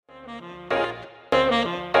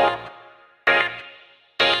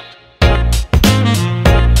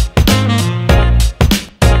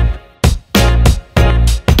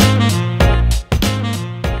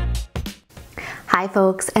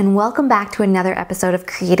folks, and welcome back to another episode of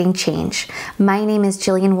Creating Change. My name is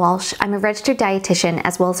Jillian Walsh. I'm a registered dietitian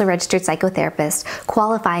as well as a registered psychotherapist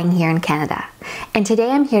qualifying here in Canada. And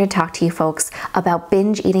today I'm here to talk to you folks about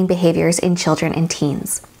binge eating behaviors in children and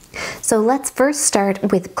teens. So let's first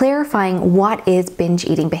start with clarifying what is binge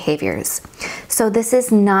eating behaviors. So this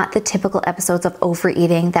is not the typical episodes of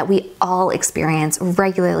overeating that we all experience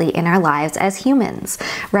regularly in our lives as humans,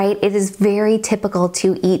 right? It is very typical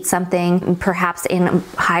to eat something perhaps in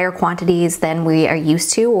higher quantities than we are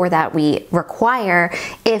used to or that we require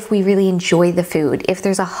if we really enjoy the food, if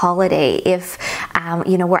there's a holiday, if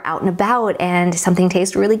we're out and about and something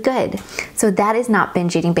tastes really good. So that is not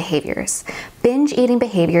binge eating behaviors. Binge eating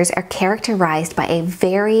behaviors are characterized by a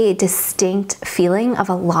very distinct feeling of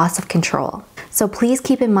a loss of control. So please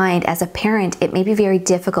keep in mind, as a parent, it may be very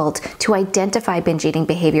difficult to identify binge eating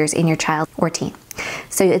behaviors in your child or teen.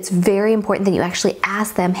 So it's very important that you actually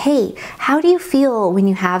ask them, hey, how do you feel when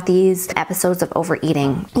you have these episodes of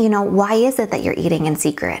overeating? Why is it that you're eating in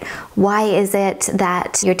secret? Why is it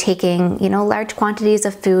that you're taking, large quantities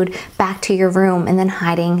of food back to your room and then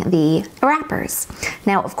hiding the wrappers?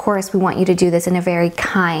 Now, of course, we want you to do this in a very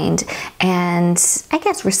kind and,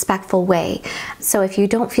 respectful way. So if you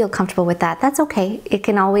don't feel comfortable with that, that's okay. It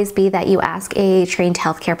can always be that you ask a trained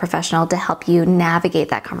healthcare professional to help you navigate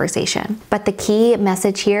that conversation. But the key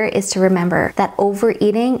message here is to remember that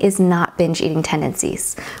overeating is not binge eating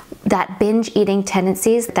tendencies. That binge eating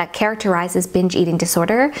tendencies that characterizes binge eating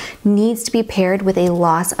disorder needs to be paired with a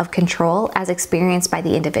loss of control as experienced by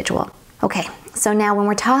the individual. Okay, so now when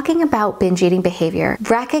we're talking about binge eating behavior,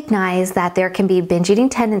 recognize that there can be binge eating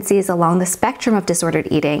tendencies along the spectrum of disordered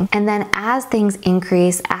eating. And then as things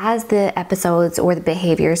increase, as the episodes or the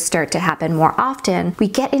behaviors start to happen more often, we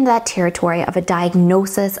get into that territory of a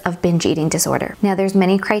diagnosis of binge eating disorder. Now there's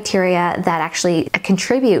many criteria that actually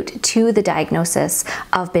contribute to the diagnosis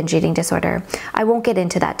of binge eating disorder. I won't get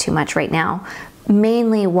into that too much right now.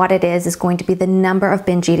 Mainly what it is going to be the number of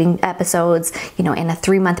binge eating episodes, in a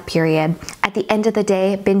 3-month period. At the end of the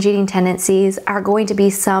day, binge eating tendencies are going to be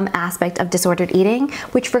some aspect of disordered eating,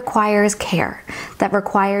 which requires care, that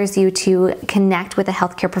requires you to connect with a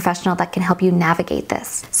healthcare professional that can help you navigate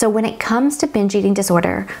this. So when it comes to binge eating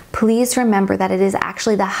disorder, please remember that it is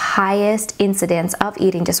actually the highest incidence of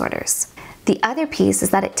eating disorders. The other piece is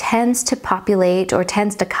that it tends to populate or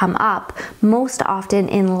tends to come up most often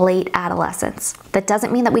in late adolescence. That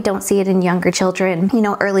doesn't mean that we don't see it in younger children,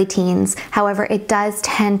 early teens. However, it does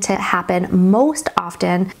tend to happen most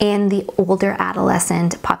often in the older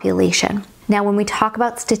adolescent population. Now, when we talk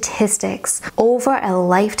about statistics, over a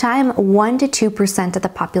lifetime, 1 to 2% of the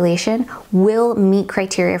population will meet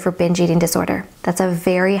criteria for binge eating disorder. That's a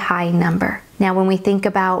very high number. Now, when we think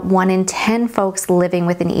about 1 in 10 folks living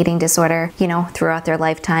with an eating disorder, throughout their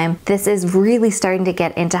lifetime, this is really starting to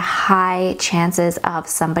get into high chances of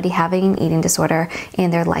somebody having an eating disorder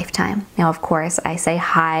in their lifetime. Now, of course, I say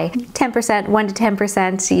high, 10%, 1 to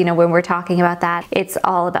 10%, when we're talking about that, it's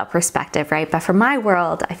all about perspective, right? But for my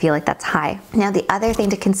world, I feel like that's high. Now, the other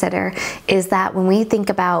thing to consider is that when we think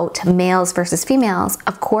about males versus females,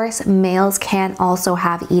 of course, males can also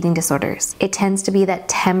have eating disorders. It tends to be that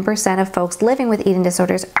 10% of folks living with eating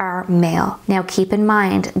disorders are male. Now, keep in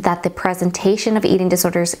mind that the presentation of eating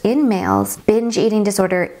disorders in males, binge eating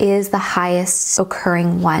disorder is the highest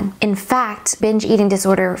occurring one. In fact, binge eating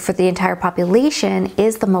disorder for the entire population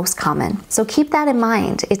is the most common. So keep that in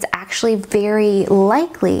mind. It's actually very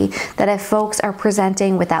likely that if folks are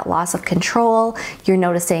presenting with that loss of control, you're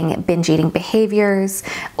noticing binge eating behaviors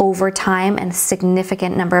over time and a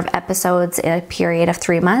significant number of episodes in a period of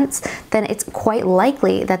 3 months, then it's quite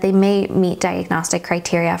likely that they may meet diagnostic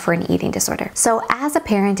criteria for an eating disorder. So as a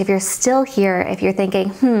parent, if you're still here, if you're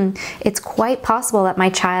thinking, it's quite possible that my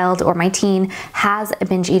child or my teen has a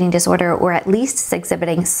binge eating disorder or at least is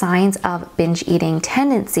exhibiting signs of binge eating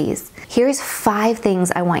tendencies, here's 5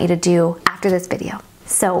 things I want you to do after this video.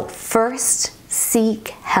 So first, seek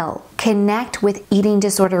help. Connect with eating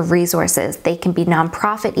disorder resources. They can be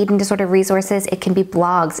nonprofit eating disorder resources. It can be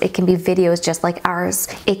blogs. It can be videos just like ours.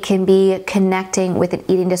 It can be connecting with an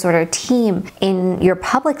eating disorder team in your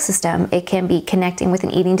public system. It can be connecting with an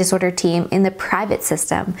eating disorder team in the private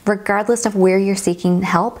system. Regardless of where you're seeking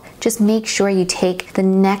help, just make sure you take the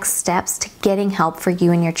next steps to getting help for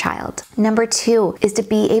you and your child. Number 2 is to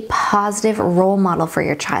be a positive role model for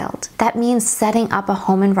your child. That means setting up a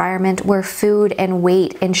home environment where food and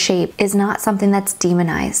weight and shape weight is not something that's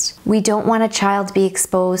demonized. We don't want a child to be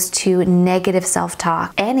exposed to negative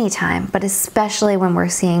self-talk anytime, but especially when we're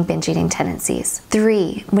seeing binge eating tendencies.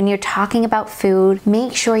 3, when you're talking about food,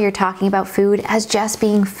 make sure you're talking about food as just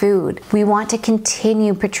being food. We want to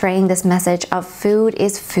continue portraying this message of food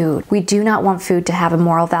is food. We do not want food to have a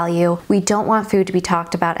moral value. We don't want food to be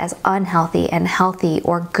talked about as unhealthy and healthy,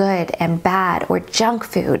 or good and bad, or junk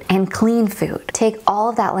food and clean food. Take all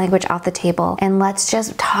of that language off the table and let's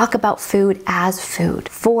just talk about food as food.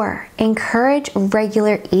 4, encourage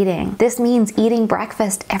regular eating. This means eating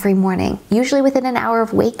breakfast every morning, usually within an hour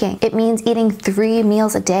of waking. It means eating 3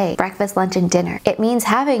 meals a day, breakfast, lunch, and dinner. It means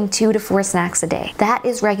having 2 to 4 snacks a day. That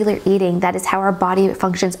is regular eating. That is how our body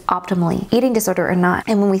functions optimally, eating disorder or not.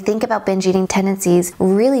 And when we think about binge eating tendencies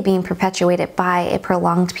really being perpetuated by a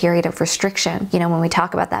prolonged period of restriction, when we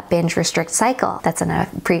talk about that binge restrict cycle, that's in a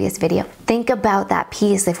previous video. Think about that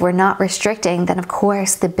piece. If we're not restricting, then of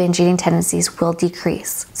course the binge eating tendencies will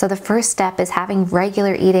decrease. So the first step is having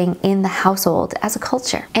regular eating in the household as a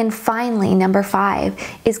culture. And finally, number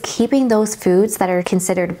 5 is keeping those foods that are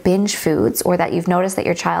considered binge foods, or that you've noticed that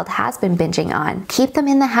your child has been binging on, keep them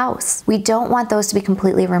in the house. We don't want those to be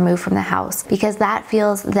completely removed from the house, because that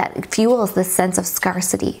fuels this sense of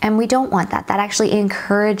scarcity. And we don't want that. That actually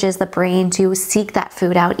encourages the brain to seek that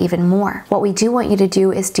food out even more. What we do want you to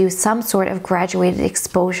do is do some sort of graduated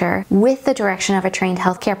exposure with the direction of a trained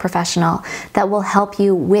healthcare professional that will help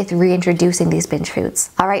you with reintroducing these binge foods.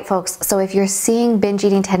 All right, folks, so if you're seeing binge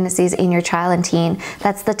eating tendencies in your child and teen,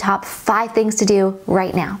 that's the top 5 things to do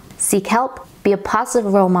right now. Seek help, be a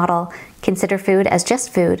positive role model, consider food as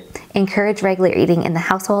just food, encourage regular eating in the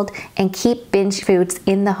household, and keep binge foods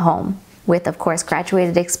in the home, with, of course,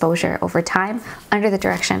 graduated exposure over time under the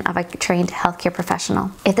direction of a trained healthcare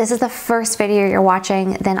professional. If this is the first video you're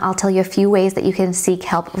watching, then I'll tell you a few ways that you can seek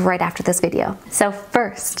help right after this video. So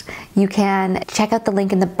first, you can check out the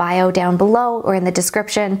link in the bio down below or in the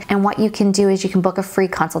description, and what you can do is you can book a free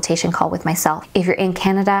consultation call with myself. If you're in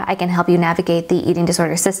Canada, I can help you navigate the eating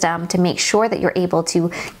disorder system to make sure that you're able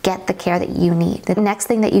to get the care that you need. The next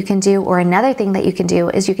thing that you can do, or another thing that you can do,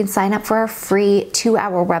 is you can sign up for a free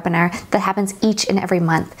 2-hour webinar that happens each and every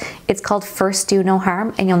month. It's called First Do No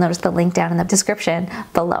Harm, and you'll notice the link down in the description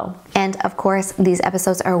below. And of course, these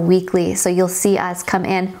episodes are weekly, so you'll see us come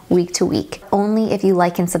in week to week. Only if you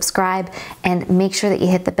like and subscribe, and make sure that you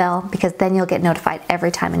hit the bell, because then you'll get notified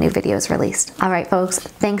every time a new video is released. All right, folks,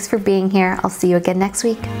 thanks for being here. I'll see you again next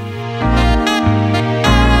week.